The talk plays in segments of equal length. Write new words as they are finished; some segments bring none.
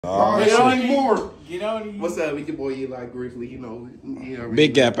Get on anymore. Get on you. What's up? We your boy Eli Grizzly. You know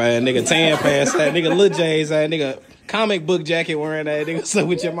Big gap ass nigga, tan pants that nigga, Lil J's ass nigga, comic book jacket wearing that nigga. So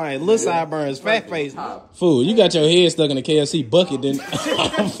with your mind, little sideburns, fat face. Fool, you got your head stuck in the KFC bucket, then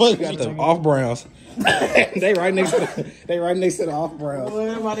fuck, got the off browns. they right next to the off browns. Well,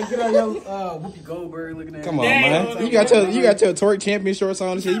 everybody get on your Whoopi Goldberg looking at. Come on, man. You got your twerk champion shorts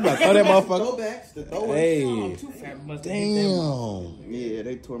on and shit. You about to throw that motherfucker. Hey, damn. Yeah,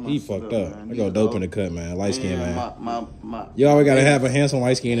 they tore my. He fucked up. I go dope in the cut, man. Light skin, man. My. You always gotta have a handsome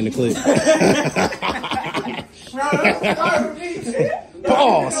light skin in the clip.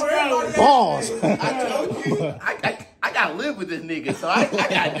 Pause. I told you. I gotta live with this nigga, so I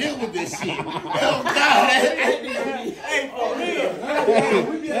gotta deal with this shit. Oh God. Hey, for real.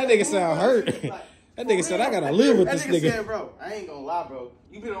 That nigga sound hurt. That nigga said, I gotta live with this nigga. Said, bro, I ain't gonna lie, bro.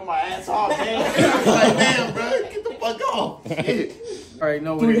 You been on my ass all day. Like, damn, bro, get the fuck off. Shit. All right,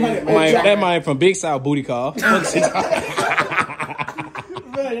 no, we That man from Big South Booty Call.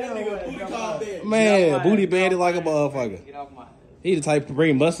 Man, booty bandit like a motherfucker. Get off my. He the type to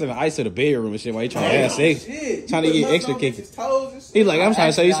bring mustard and ice to the bedroom and shit while he trying to have sex. Trying to get extra kicking. He's like, I'm trying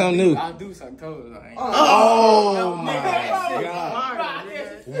to show you something new. I'll do some toes. Oh my God.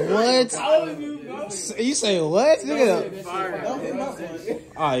 What? You say what? Nigga?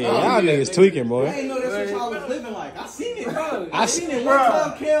 Oh yeah, y'all niggas tweaking, boy. I didn't know that's what y'all was living like. I seen it, bro. I seen it one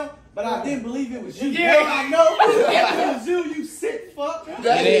time, Kim, but I didn't believe it was you. Yeah, I know. It was you sick fuck. And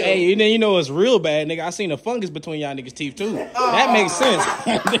then, hey, you know it's real bad, nigga. I seen a fungus between y'all niggas' teeth too. That makes sense.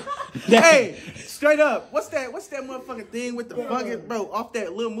 Hey, straight up, what's that motherfucking thing with the fungus, bro? Off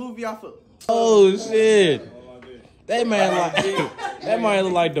that little movie off of. Oh shit. That man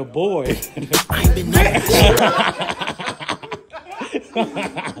look like the boy.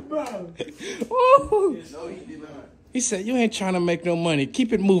 He said, "You ain't trying to make no money.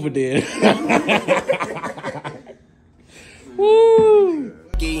 Keep it moving, then." Woo.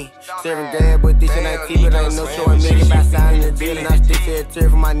 Serving dad, but this shit ain't keep it. Ain't no showing million by signing the deal. And I stick to a tear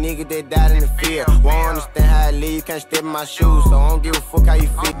for my nigga that died in the field. Won't understand how I live, can't step in my shoes. So I don't give a fuck how you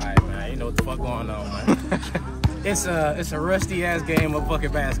feel. Alright, man, you know what the fuck going on, man. It's a rusty ass game of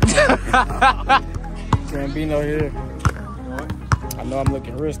fucking basketball. Gambino here. I know I'm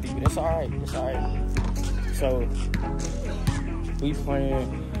looking rusty, but it's alright. It's alright. So we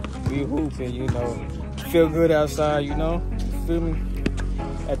playing, we hooping, you know. Feel good outside, you know. You feel me?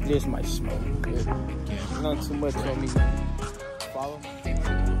 After this, might smoke. Yeah. Not too much on me. Follow.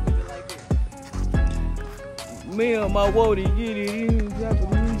 Me and my Wody get it in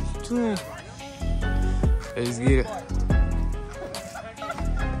Japanese too. Let's get it.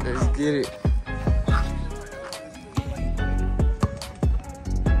 Let's get it.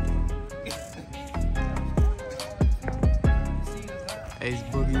 Ace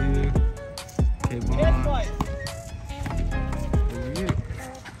Boogie here. K-Bond.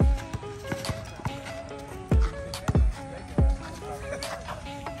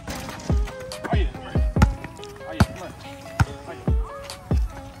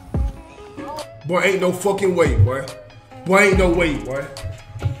 Boy, ain't no fucking way, boy. Boy, ain't no way, boy.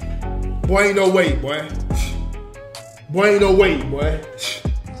 Boy, ain't no way, boy. Boy, ain't no way, boy.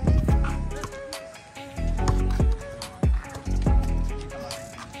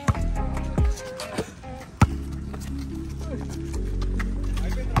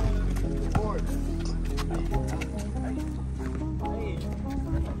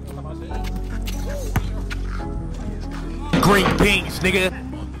 Green beans, nigga.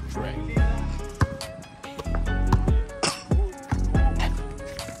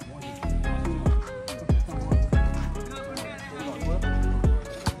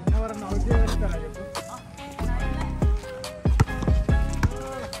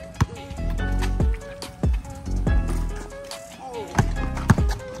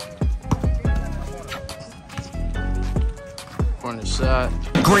 On the shot.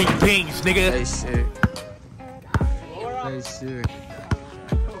 Green beans, nigga. Hey shit. Hey shit.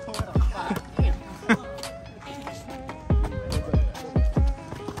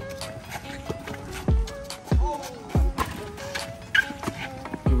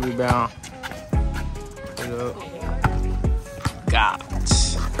 Rebound. Put it up. God.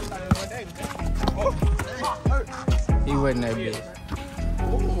 He wasn't that big.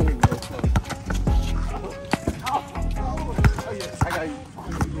 I got you.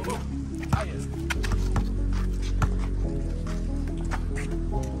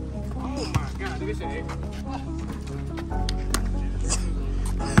 Oh my God, look at that.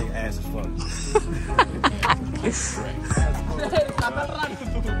 Nigga ass as fuck.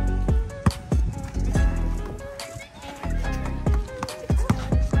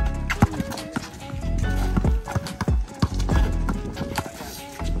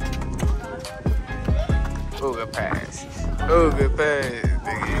 good pass,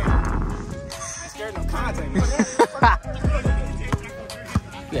 nigga.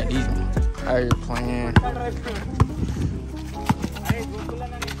 Yeah, these out here playing.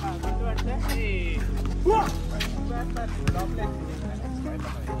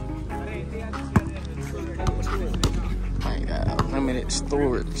 I got unlimited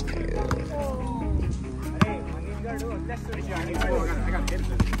storage, nigga.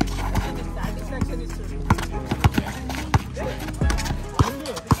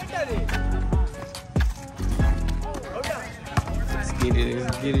 Let's get it,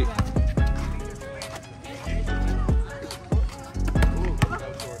 let's get it.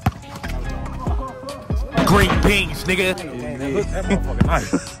 Green beans, nigga. That motherfucker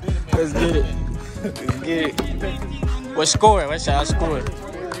nice. Let's get it. Let's get it. What score? What shall I score?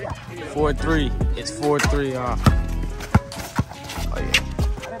 4-3. It's 4-3, Oh,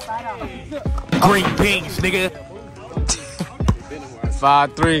 yeah. Green beans, nigga.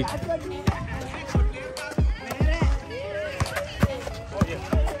 5-3.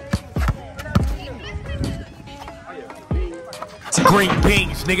 Green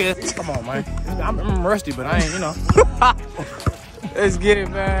beans, nigga. Come on, man. I'm rusty, but I ain't, you know. Let's get it,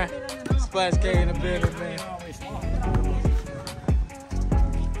 man. Splash K in the building, man.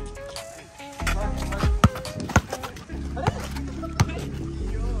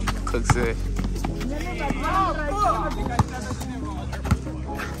 Cook said.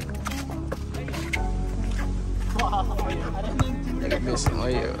 Nigga missing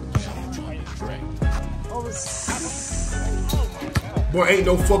layups. Boy, ain't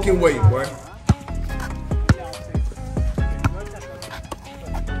no fucking way, boy.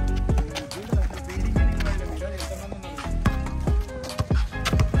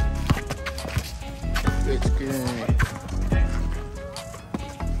 Good game.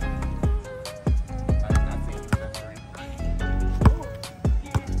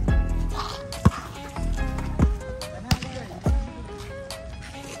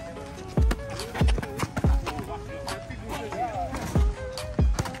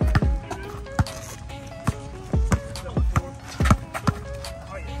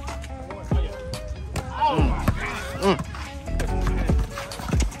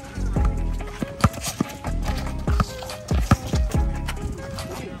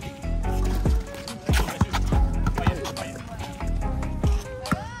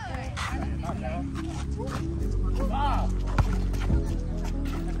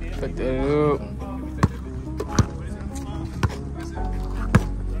 Put that up.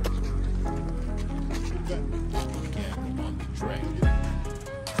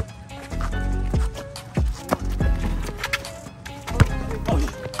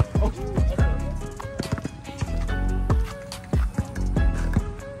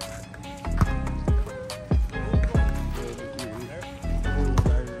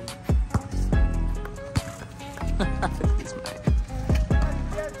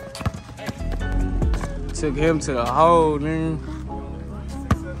 Took him to the hole, man.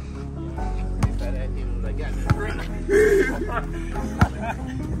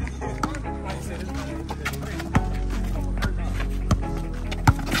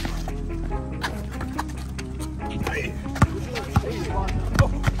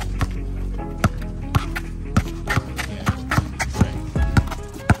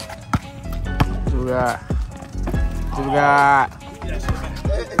 Juga.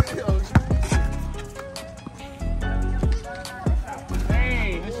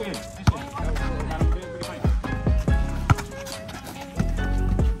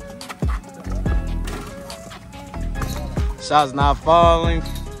 Shots not falling.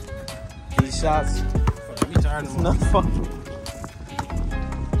 These shots not falling.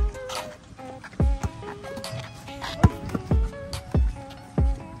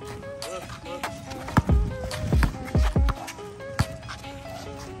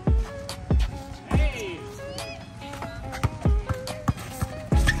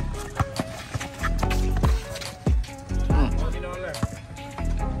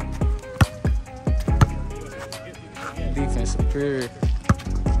 Defense superior.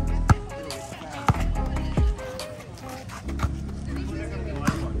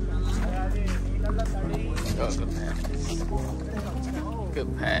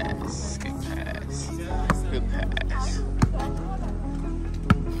 Good pass. Good pass. Good pass.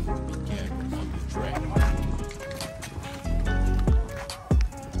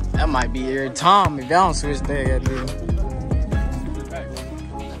 That might be every time if I don't switch that, dude.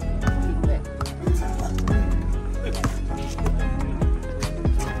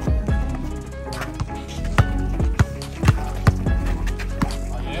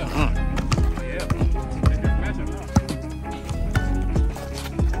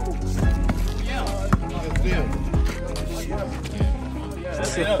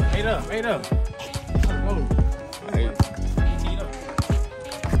 Eight up. Hey.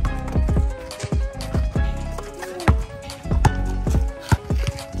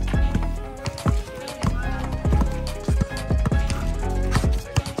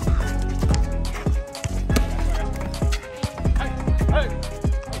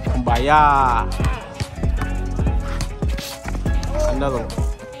 Kumbaya. Another one.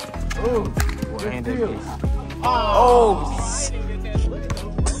 Ooh. One-handed piece. Oh.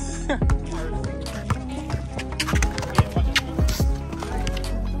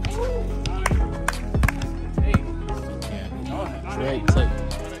 Great take.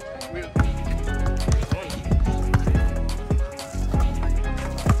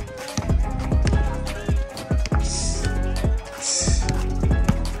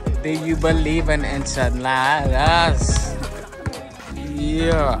 Do you believe in enchiladas?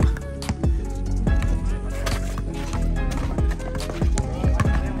 Yeah.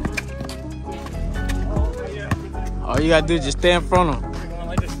 All you gotta do is just stay in front of them.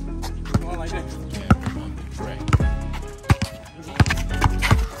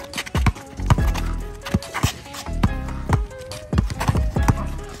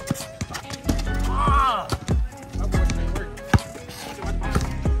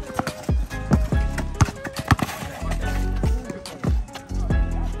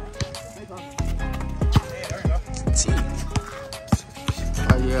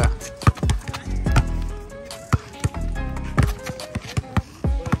 Oh yeah.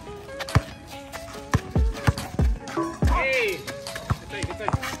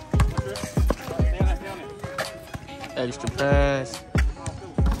 Extra pass.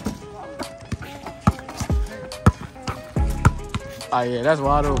 Oh yeah, that's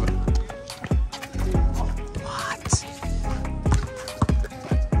wide open. What?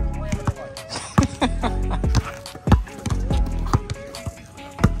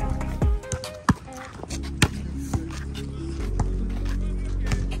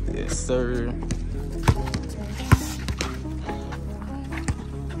 Yes, sir.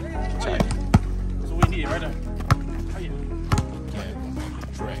 Check. So we need right there.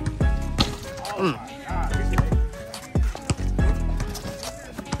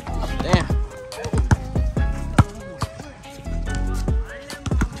 Damn.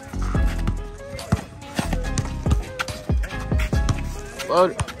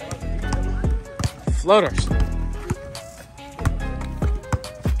 Floaters.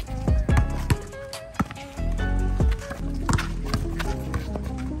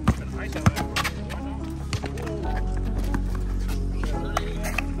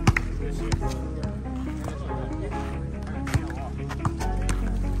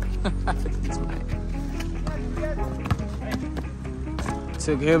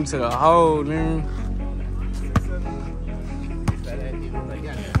 Took him to the hole, man.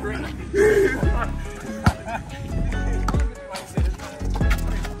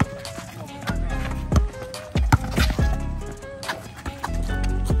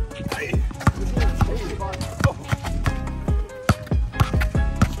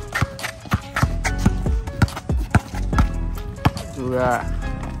 Do that.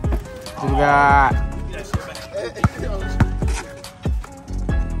 Do that.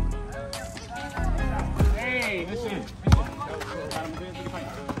 Hey, listen.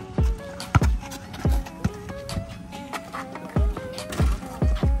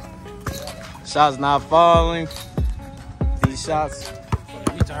 Shots not falling. These shots.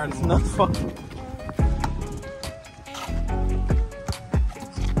 It's not falling.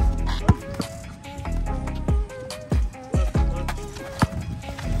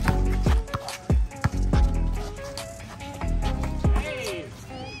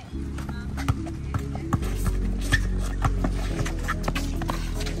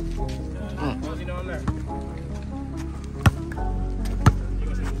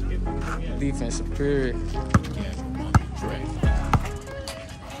 Defensive period.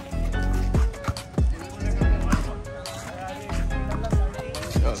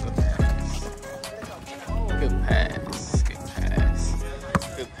 Good pass. Good pass.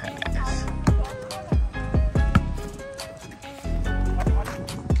 Good pass.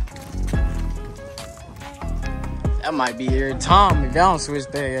 That might be every time if y'all don't switch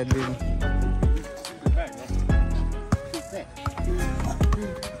there, dude.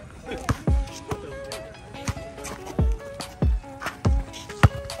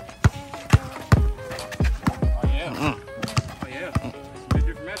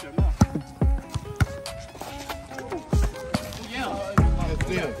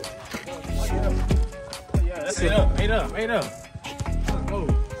 Eight up. Go.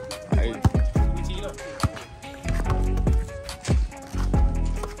 Hey. We teed up.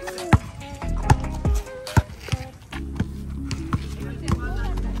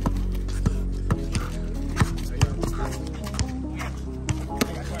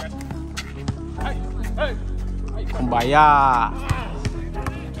 Fire.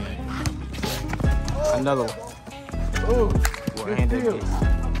 Another one. Ooh. Boy, hand that bitch.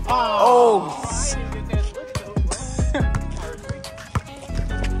 Oh.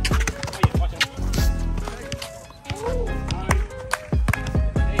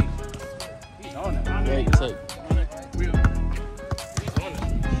 Yeah, you take.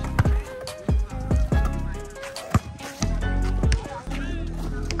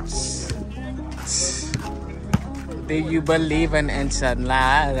 Do you believe in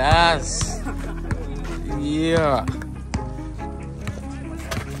enchiladas? Yeah.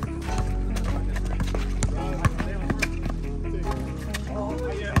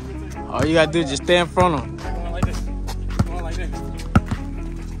 All you gotta do is just stay in front of them. Going like this. Going like this.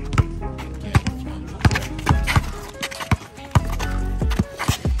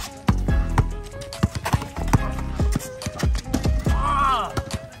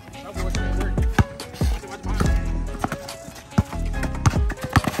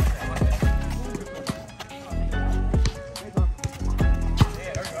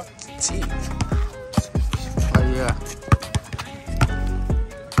 Oh yeah.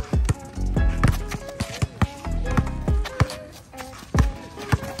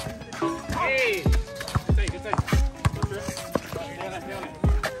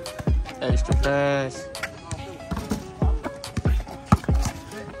 Extra fast.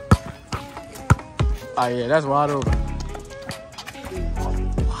 Oh yeah, that's wide open.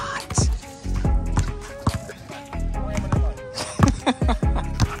 What?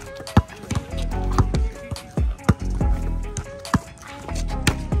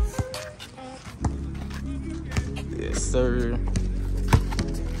 Yes, sir.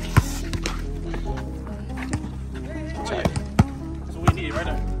 Check. That's what we need right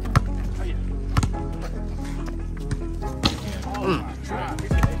there. Oh, yeah. Oh, my God.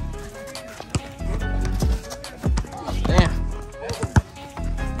 Damn.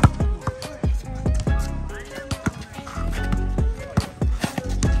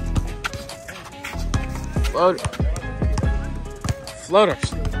 Floaters.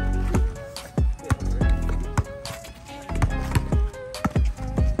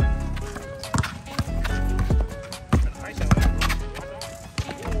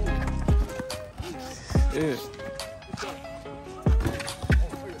 Yeah.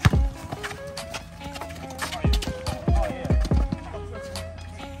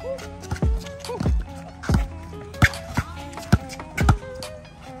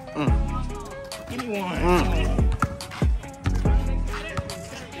 Give me one.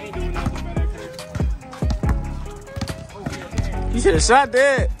 You should have shot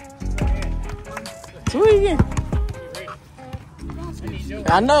that. Tweaking.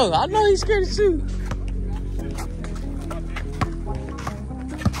 I know he's scared to shoot.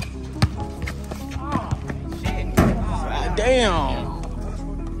 God damn.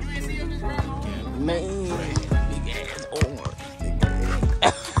 Man, big ass orange.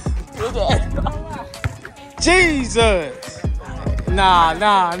 Jesus. Nah,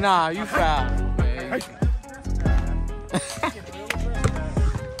 you foul, man.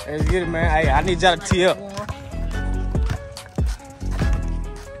 Let's get it, man. Hey, I need y'all to tee up.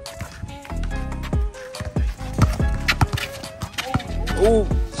 Ooh.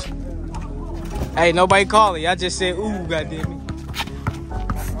 Hey, nobody calling. Y'all just said, ooh, goddamn it.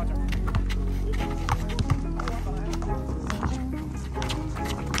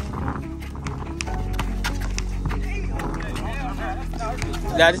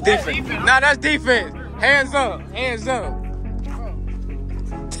 Nah, that's defense. Nah, that's defense. Hands up. Hands up.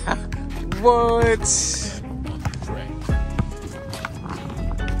 What?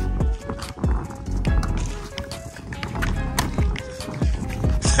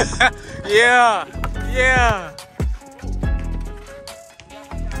 Yeah. Yeah.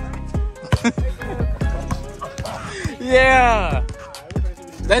 Yeah.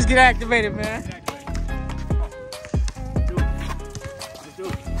 Let's get activated, man.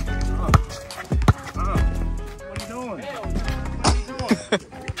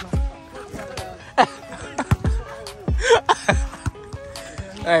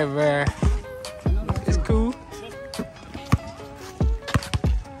 Hey, man. It's cool.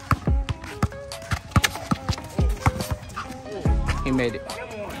 He made it.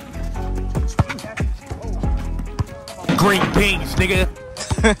 Green beans, nigga.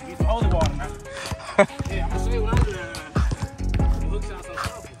 Use the holy water, man. Yeah, I'm gonna show you what I'm doing. The hook sounds so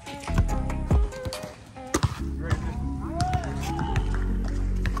powerful.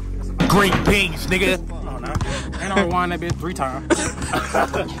 Green beans, nigga. Oh, no. Ain't I rewind that bitch 3 times.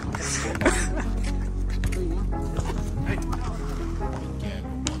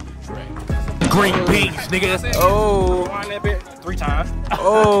 Green beans, nigga. Oh. Rewind that bit 3 times.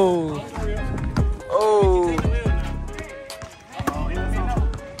 Oh. Oh.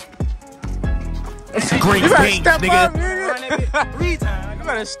 Green You better beans, step nigga. up, nigga. Rewind that bit 3 times. You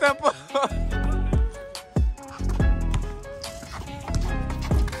better step up.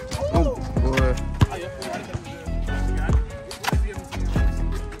 Oh, boy.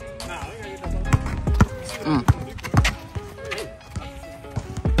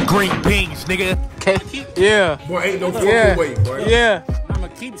 Green beans, nigga. Okay. Yeah. Boy, ain't no fucking Yeah. way, boy. Yeah. I'm gonna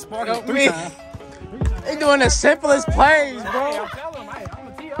keep sparking Help 3 me. times. They doing the simplest plays, Hey, bro. I'm telling him, hey, I'm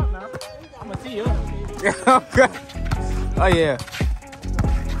gonna tee up now. I'm gonna tee up. Okay. Oh, yeah.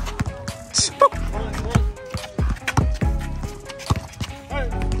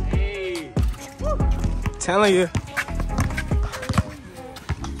 Hey. Telling you.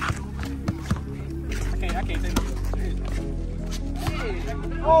 I can't take this.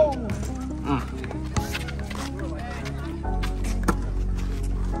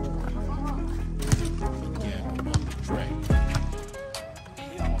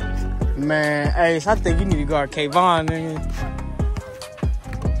 Man, Ace, I think you need to guard Kayvon, nigga.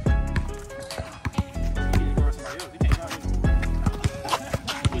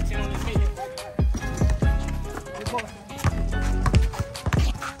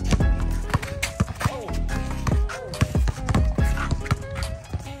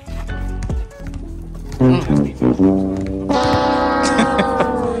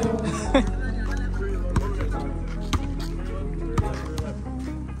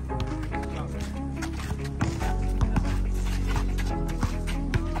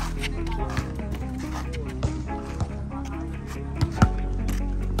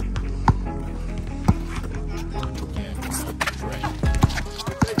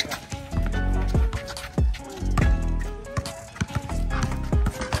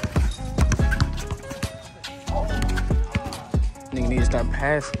 Nigga need to start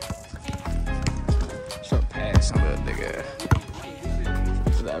passing. Start passing, little nigga.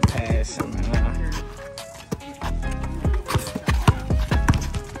 Start passing, man.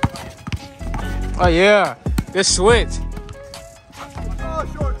 Oh, yeah. Good switch.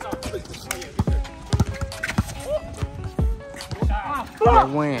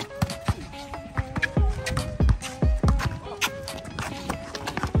 Good win.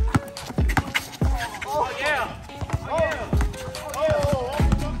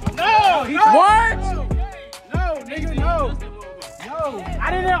 What? No, nigga, no. No.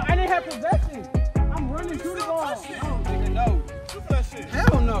 I didn't have possession. I'm running to the ball. No, nigga, no. Shoot for that shit.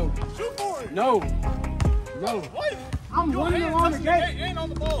 Hell no. Shoot for it. No. No. What? I'm running along the gate. Ain't on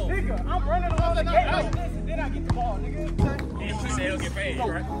the ball. Nigga, I'm running along the gate like this, and then I get the ball, nigga. And you say he'll get paid,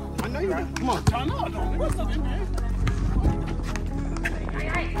 right? I know you right. Come on. I know, nigga. What's up, man?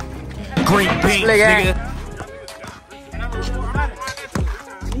 Green beans, nigga.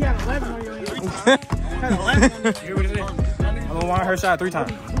 He had 11 on your end. Had 11 on your end. I'm gonna want her shot 3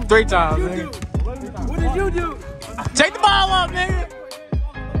 times. 3 times, nigga. What did you do? Take the ball up, nigga.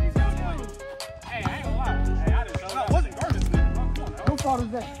 Hey, I ain't gonna lie. Hey, I didn't show up. I wasn't guarding this nigga. Who fault is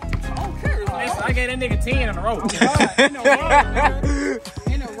that? I don't care. Listen, I gave that nigga 10 in a row. In a row.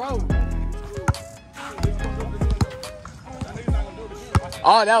 In a row.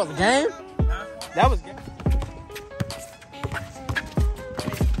 Oh, that was a game? That was game.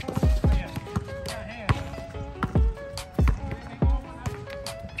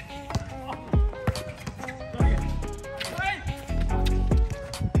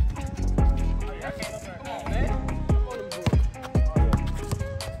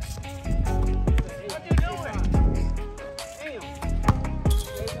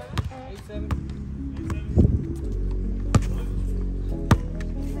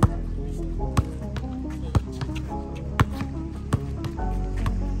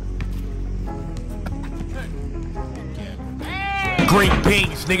 Green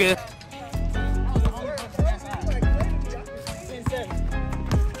beans, nigga.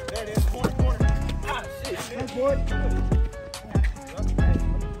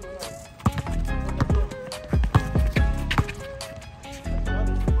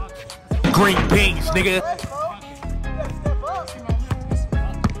 Green beans, nigga.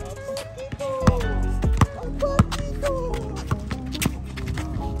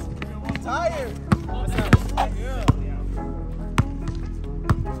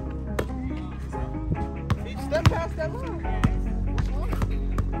 Step past that line.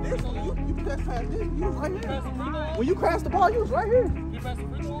 You press past this. You was right here. When you crashed the ball, you was right here.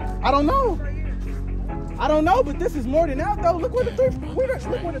 I don't know. I don't know, but this is more than that though. Look where the 3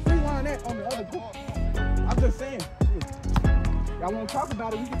 line at on the other goal. I'm just saying. Y'all want to talk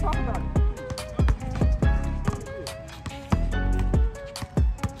about it? We can talk about it.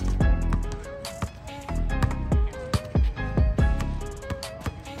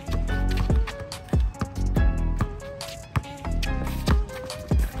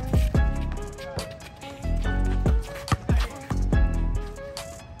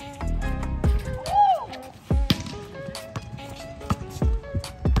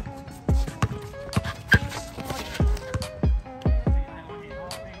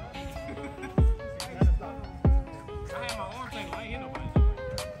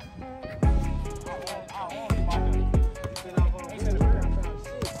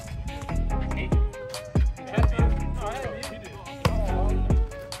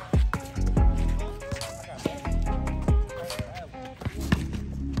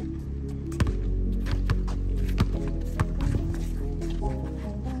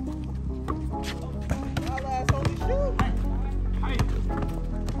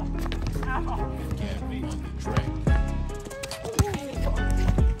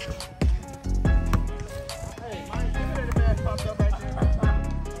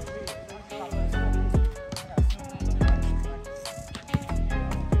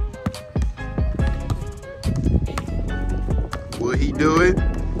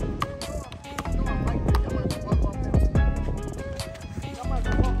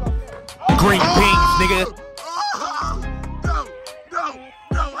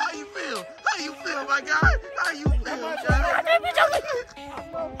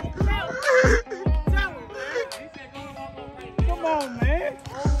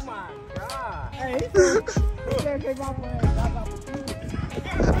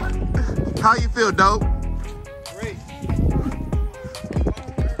 How you feel, dope? Great.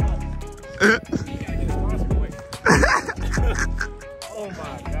 Oh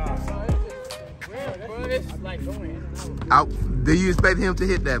my God. It's like going in and out. Do you expect him to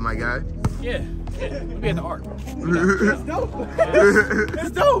hit that, my guy? Yeah. We'll be at the art. It's dope.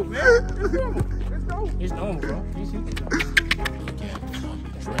 It's dope, man. It's normal. It's dope. He's normal, bro. He's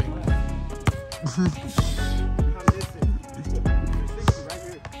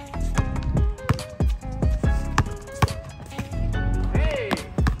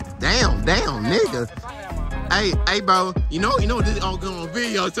Damn, nigga. Hey, bro. You know this all going on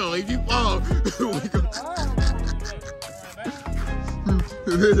video, so if you fall, this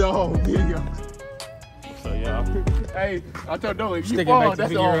is all video. So yeah. Hey, I told no, if Stick you it fall, back to that's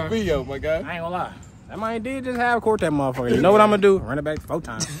figure all out. video, my guy. I ain't gonna lie. That man did just have court that motherfucker. You know what I'm gonna do? Run it back 4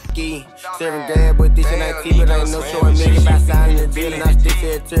 times. 7 grand, but this shit ain't cheap, but ain't no short nigga by signing the deal. And I still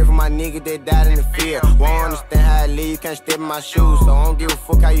say a tear for my nigga that died in the field. Won't understand how I live, can't step in my shoes, so I don't give a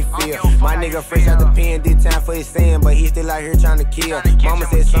fuck how you feel. My nigga fresh out the pen, did time for his sin, but he still out here trying to kill. Mama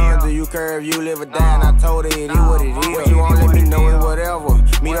said, son, do you curve, you live or die? And I told her it is what it is. What you want, let me know and whatever.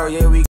 Me though, yeah, we